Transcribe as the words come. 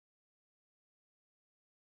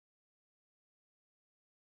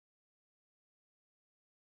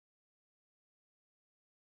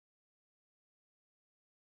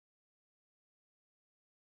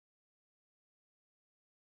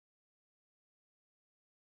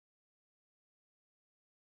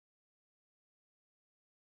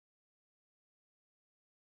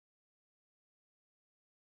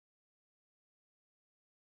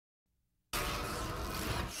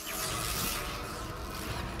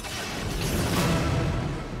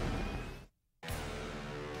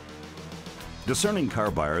Discerning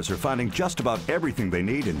car buyers are finding just about everything they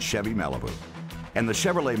need in Chevy Malibu. And the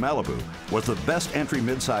Chevrolet Malibu was the best entry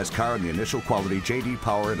midsize car in the initial quality J.D.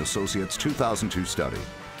 Power and Associates 2002 study.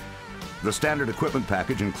 The standard equipment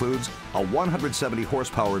package includes a 170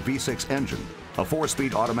 horsepower V6 engine, a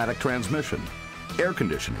 4-speed automatic transmission, air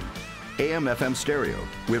conditioning, AM/FM stereo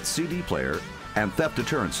with CD player and theft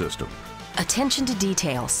deterrent system. Attention to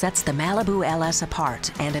detail sets the Malibu LS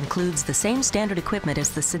apart and includes the same standard equipment as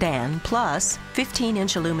the sedan, plus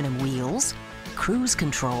 15-inch aluminum wheels, cruise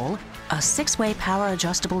control, a 6-way power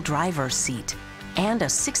adjustable driver's seat, and a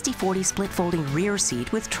 60/40 split folding rear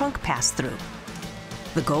seat with trunk pass-through.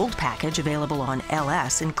 The Gold package available on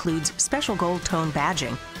LS includes special gold tone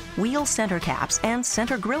badging, wheel center caps, and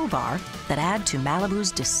center grille bar that add to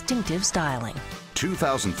Malibu's distinctive styling.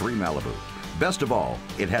 2003 Malibu. Best of all,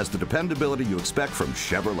 it has the dependability you expect from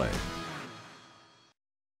Chevrolet.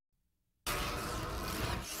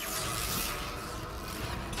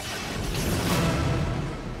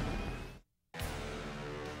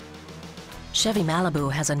 Chevy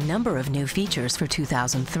Malibu has a number of new features for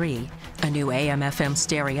 2003. A new AM/FM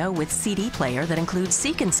stereo with CD player that includes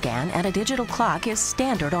Seek and Scan and a digital clock is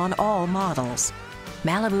standard on all models.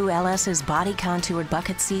 Malibu LS's body contoured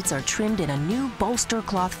bucket seats are trimmed in a new bolster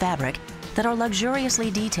cloth fabric that are luxuriously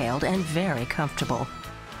detailed and very comfortable.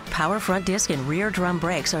 Power front disc and rear drum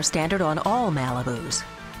brakes are standard on all Malibus.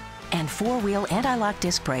 And 4-wheel anti-lock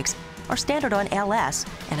disc brakes are standard on LS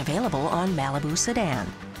and available on Malibu sedan.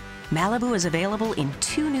 Malibu is available in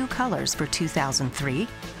 2 new colors for 2003,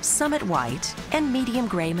 Summit White and Medium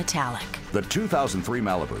Gray Metallic. The 2003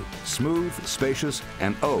 Malibu, smooth, spacious,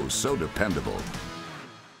 and oh so dependable.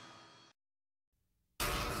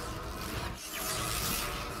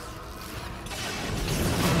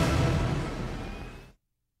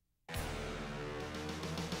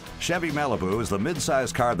 Chevy Malibu is the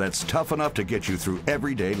midsize car that's tough enough to get you through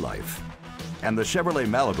everyday life. And the Chevrolet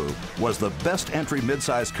Malibu was the best entry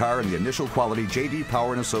midsize car in the initial quality J.D.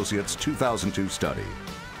 Power and Associates 2002 study.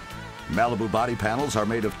 Malibu body panels are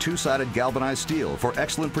made of 2-sided galvanized steel for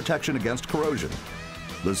excellent protection against corrosion.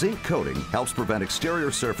 The zinc coating helps prevent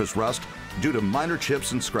exterior surface rust due to minor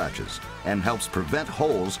chips and scratches and helps prevent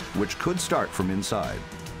holes which could start from inside.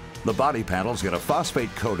 The body panels get a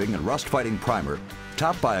phosphate coating and rust-fighting primer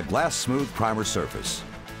topped by a glass smooth primer surface.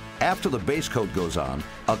 After the base coat goes on,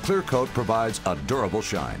 a clear coat provides a durable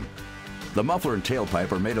shine. The muffler and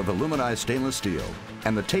tailpipe are made of aluminized stainless steel,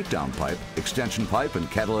 and the takedown pipe, extension pipe, and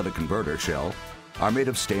catalytic converter shell are made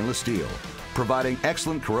of stainless steel, providing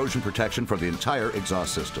excellent corrosion protection for the entire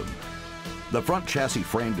exhaust system. The front chassis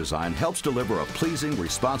frame design helps deliver a pleasing,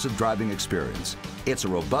 responsive driving experience. It's a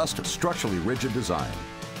robust, structurally rigid design.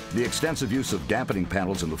 The extensive use of dampening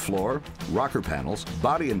panels in the floor, rocker panels,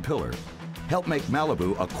 body, and pillar help make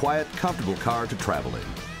Malibu a quiet, comfortable car to travel in.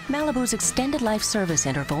 Malibu's extended life service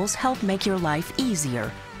intervals help make your life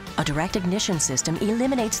easier. A direct ignition system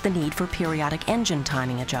eliminates the need for periodic engine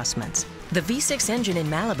timing adjustments. The V6 engine in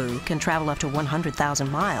Malibu can travel up to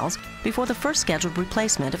 100,000 miles before the first scheduled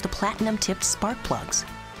replacement of the platinum-tipped spark plugs.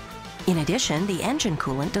 In addition, the engine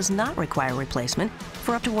coolant does not require replacement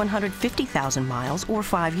for up to 150,000 miles or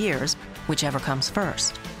 5 years, whichever comes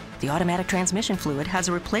first. The automatic transmission fluid has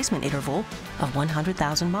a replacement interval of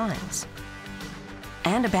 100,000 miles.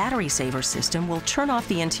 And a battery saver system will turn off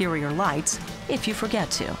the interior lights if you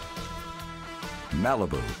forget to.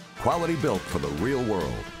 Malibu, quality built for the real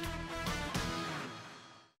world.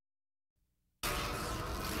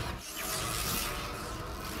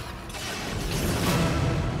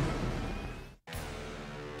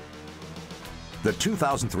 The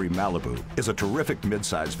 2003 Malibu is a terrific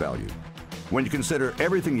midsize value. When you consider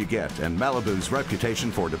everything you get and Malibu's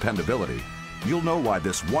reputation for dependability, you'll know why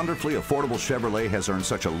this wonderfully affordable Chevrolet has earned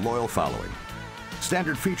such a loyal following.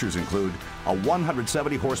 Standard features include a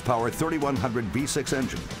 170 horsepower 3100 V6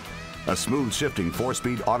 engine, a smooth shifting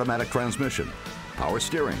 4-speed automatic transmission, power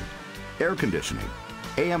steering, air conditioning,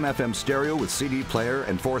 AM/FM stereo with CD player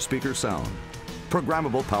and 4-speaker sound,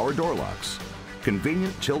 programmable power door locks,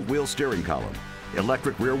 convenient tilt wheel steering column,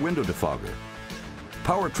 electric rear window defogger,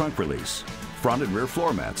 power trunk release, front and rear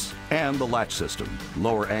floor mats, and the latch system.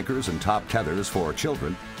 Lower anchors and top tethers for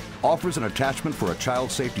children, offers an attachment for a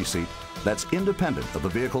child safety seat that's independent of the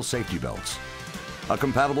vehicle's safety belts. A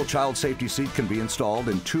compatible child safety seat can be installed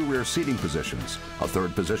in 2 rear seating positions. A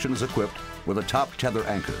 3rd position is equipped with a top tether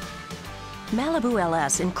anchor. Malibu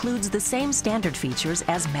LS includes the same standard features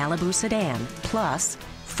as Malibu sedan, plus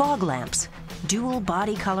fog lamps, dual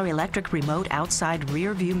body color electric remote outside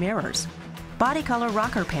rear view mirrors, body color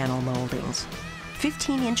rocker panel moldings,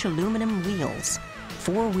 15-inch aluminum wheels,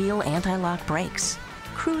 4-wheel anti-lock brakes,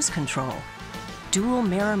 cruise control, dual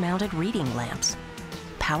mirror-mounted reading lamps,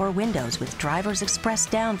 power windows with driver's express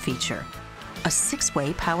down feature, a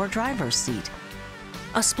 6-way power driver's seat,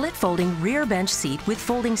 a split-folding rear bench seat with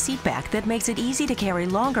folding seat back that makes it easy to carry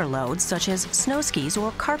longer loads such as snow skis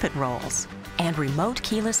or carpet rolls, and remote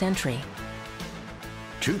keyless entry.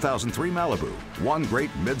 2003 Malibu, one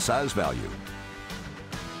great mid-size value.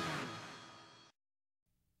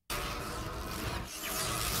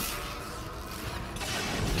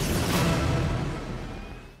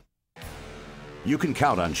 You can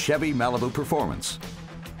count on Chevy Malibu performance.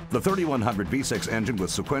 The 3100 V6 engine with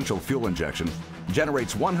sequential fuel injection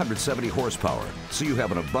generates 170 horsepower, so you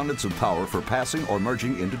have an abundance of power for passing or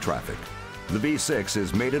merging into traffic. The V6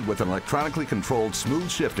 is mated with an electronically controlled smooth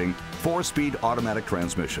shifting 4-speed automatic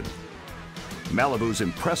transmission. Malibu's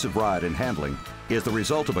impressive ride and handling is the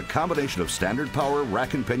result of a combination of standard power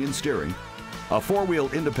rack and pinion steering, a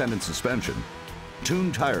 4-wheel independent suspension,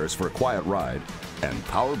 tuned tires for a quiet ride, and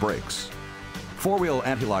power brakes. 4-wheel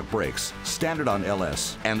anti-lock brakes, standard on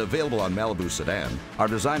LS and available on Malibu sedan, are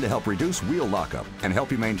designed to help reduce wheel lockup and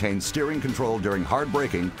help you maintain steering control during hard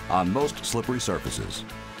braking on most slippery surfaces.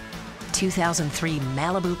 2003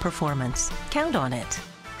 Malibu Performance. Count on it.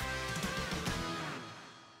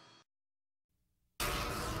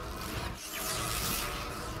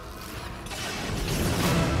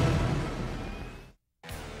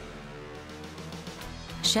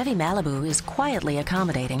 Chevy Malibu is quietly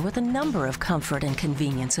accommodating with a number of comfort and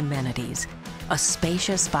convenience amenities. A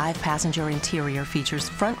spacious 5-passenger interior features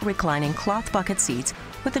front reclining cloth bucket seats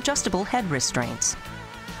with adjustable head restraints.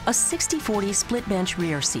 A 60/40 split bench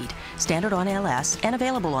rear seat, standard on LS and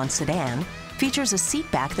available on sedan, features a seat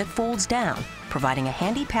back that folds down, providing a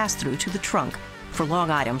handy pass-through to the trunk for long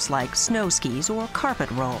items like snow skis or carpet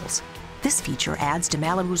rolls. This feature adds to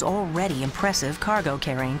Malibu's already impressive cargo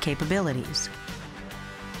carrying capabilities.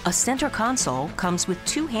 A center console comes with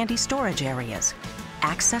 2 handy storage areas.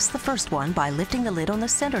 Access the first one by lifting the lid on the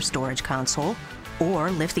center storage console, or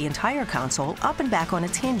lift the entire console up and back on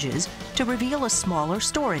its hinges to reveal a smaller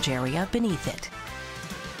storage area beneath it.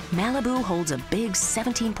 Malibu holds a big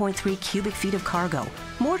 17.3 cubic feet of cargo,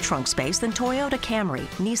 more trunk space than Toyota Camry,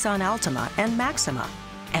 Nissan Altima, and Maxima,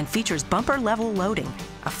 and features bumper-level loading,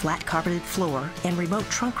 a flat carpeted floor, and remote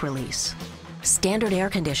trunk release. Standard air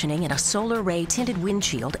conditioning and a solar ray tinted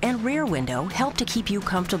windshield and rear window help to keep you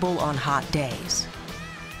comfortable on hot days.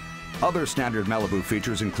 Other standard Malibu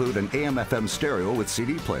features include an AM/FM stereo with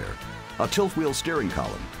CD player, a tilt-wheel steering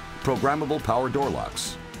column, programmable power door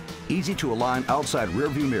locks, easy-to-align outside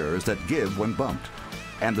rear-view mirrors that give when bumped,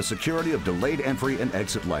 and the security of delayed entry and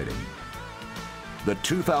exit lighting. The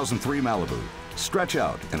 2003 Malibu. Stretch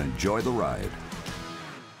out and enjoy the ride.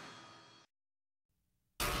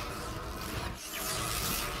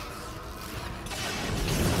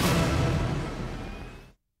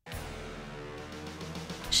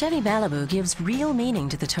 Chevy Malibu gives real meaning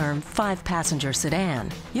to the term 5-passenger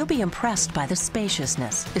sedan. You'll be impressed by the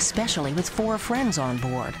spaciousness, especially with 4 friends on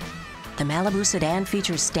board. The Malibu sedan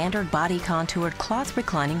features standard body contoured cloth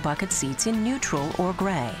reclining bucket seats in neutral or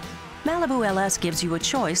gray. Malibu LS gives you a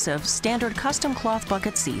choice of standard custom cloth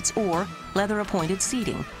bucket seats or leather appointed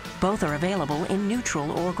seating. Both are available in neutral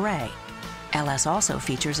or gray. LS also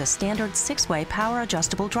features a standard 6-way power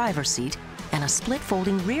adjustable driver's seat and a split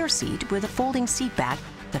folding rear seat with a folding seat back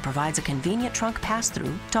that provides a convenient trunk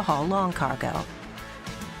pass-through to haul long cargo.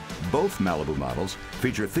 Both Malibu models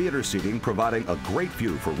feature theater seating providing a great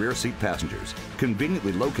view for rear seat passengers,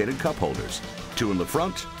 conveniently located cup holders, 2 in the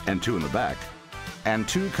front and 2 in the back, and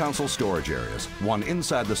 2 console storage areas, one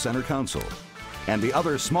inside the center console, and the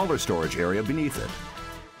other smaller storage area beneath it.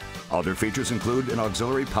 Other features include an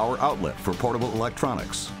auxiliary power outlet for portable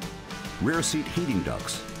electronics, rear seat heating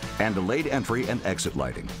ducts, and delayed entry and exit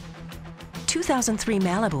lighting. 2003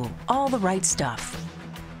 Malibu, all the right stuff.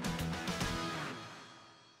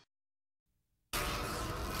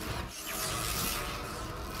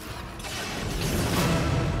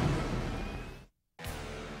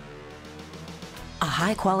 A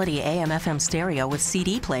high-quality AM/FM stereo with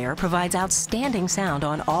CD player provides outstanding sound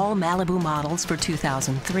on all Malibu models for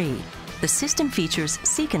 2003. The system features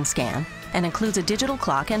Seek and Scan and includes a digital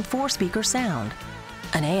clock and 4-speaker sound.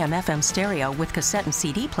 An AM/FM stereo with cassette and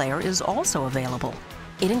CD player is also available.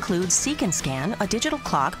 It includes Seek and Scan, a digital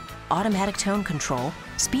clock, automatic tone control,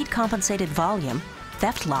 speed-compensated volume,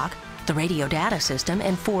 theft lock, the radio data system,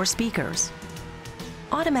 and 4 speakers.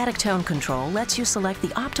 Automatic tone control lets you select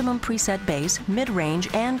the optimum preset bass,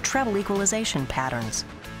 mid-range, and treble equalization patterns.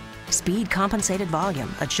 Speed-compensated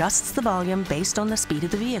volume adjusts the volume based on the speed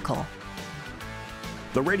of the vehicle.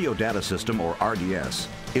 The Radio Data System, or RDS,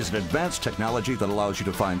 is an advanced technology that allows you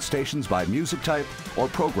to find stations by music type or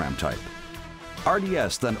program type.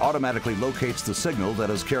 RDS then automatically locates the signal that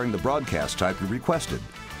is carrying the broadcast type you requested.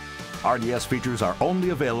 RDS features are only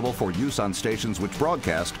available for use on stations which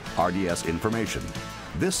broadcast RDS information.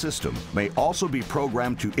 This system may also be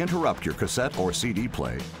programmed to interrupt your cassette or CD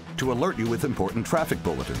play to alert you with important traffic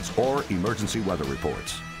bulletins or emergency weather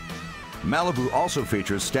reports. Malibu also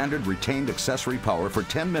features standard retained accessory power for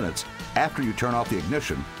 10 minutes after you turn off the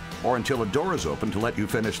ignition or until a door is open to let you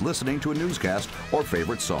finish listening to a newscast or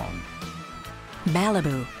favorite song.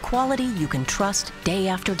 Malibu, quality you can trust day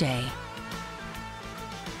after day.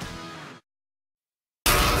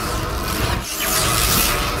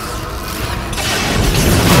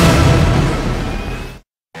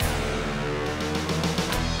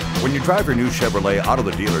 When you drive your new Chevrolet out of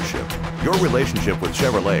the dealership, your relationship with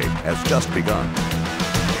Chevrolet has just begun.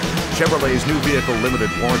 Chevrolet's new vehicle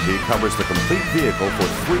limited warranty covers the complete vehicle for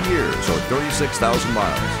 3 years or 36,000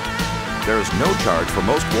 miles. There is no charge for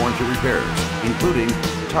most warranty repairs, including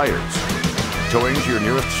tires, towing to your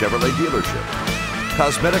nearest Chevrolet dealership,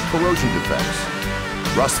 cosmetic corrosion defects,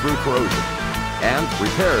 rust-through corrosion, and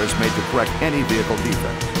repairs made to correct any vehicle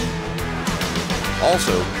defect.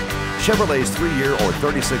 Also, Chevrolet's 3-year or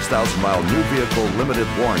 36,000-mile new vehicle limited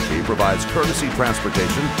warranty provides courtesy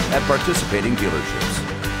transportation at participating dealerships.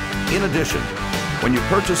 In addition, when you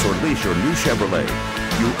purchase or lease your new Chevrolet,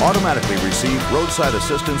 you automatically receive roadside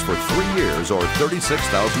assistance for 3 years or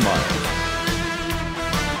 36,000 miles.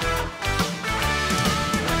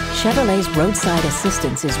 Chevrolet's roadside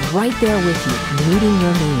assistance is right there with you, meeting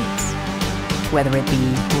your needs. Whether it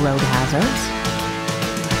be road hazards,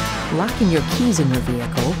 locking your keys in your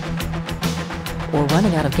vehicle, or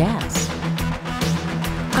running out of gas.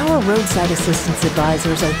 Our roadside assistance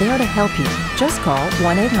advisors are there to help you. Just call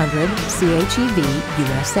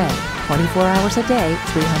 1-800-CHEV-USA, 24 hours a day,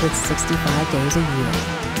 365 days a year.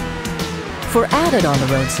 For added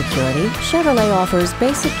on-the-road security, Chevrolet offers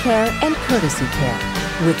basic care and courtesy care.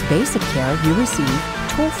 With basic care, you receive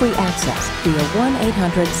toll-free access via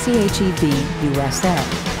 1-800-CHEV-USA,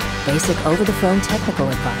 basic over-the-phone technical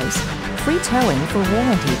advice, free towing for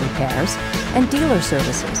warranty repairs, and dealer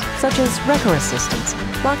services such as wrecker assistance,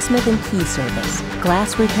 locksmith and key service,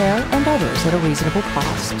 glass repair, and others at a reasonable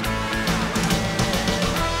cost.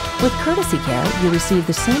 With courtesy care, you receive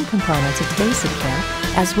the same components of basic care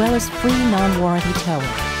as well as free non-warranty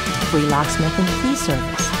towing, free locksmith and key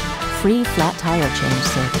service, free flat tire change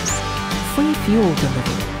service, free fuel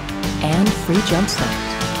delivery, and free jump start.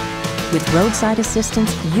 With roadside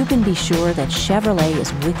assistance, you can be sure that Chevrolet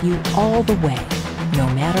is with you all the way, no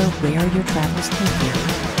matter where your travels take you.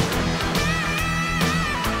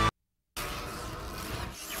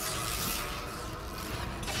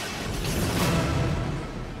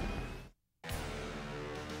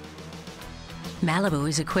 Malibu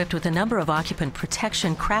is equipped with a number of occupant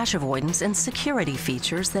protection, crash avoidance, and security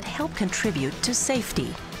features that help contribute to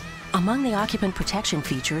safety. Among the occupant protection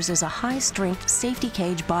features is a high-strength safety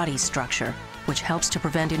cage body structure, which helps to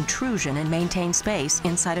prevent intrusion and maintain space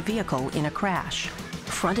inside a vehicle in a crash.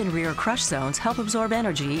 Front and rear crush zones help absorb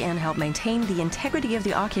energy and help maintain the integrity of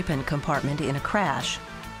the occupant compartment in a crash.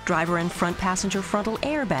 Driver and front passenger frontal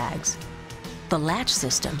airbags. The latch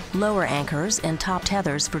system, lower anchors, and top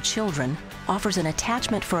tethers for children offers an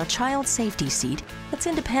attachment for a child safety seat that's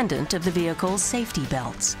independent of the vehicle's safety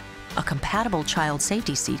belts. A compatible child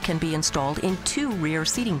safety seat can be installed in 2 rear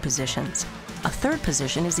seating positions. A third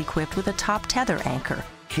position is equipped with a top tether anchor.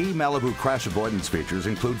 Key Malibu crash avoidance features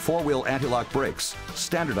include 4-wheel anti-lock brakes,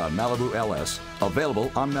 standard on Malibu LS, available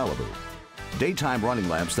on Malibu. Daytime running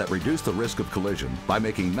lamps that reduce the risk of collision by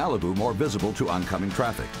making Malibu more visible to oncoming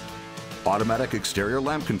traffic. Automatic exterior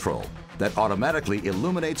lamp control that automatically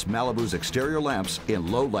illuminates Malibu's exterior lamps in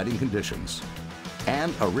low lighting conditions.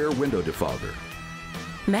 And a rear window defogger.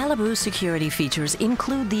 Malibu security features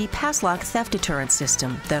include the pass-lock theft deterrent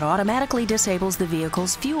system that automatically disables the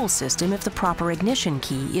vehicle's fuel system if the proper ignition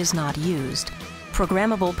key is not used.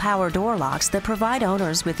 Programmable power door locks that provide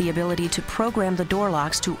owners with the ability to program the door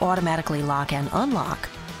locks to automatically lock and unlock.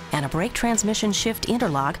 And a brake transmission shift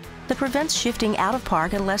interlock that prevents shifting out of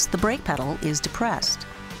park unless the brake pedal is depressed.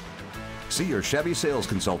 See your Chevy sales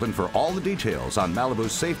consultant for all the details on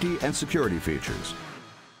Malibu's safety and security features.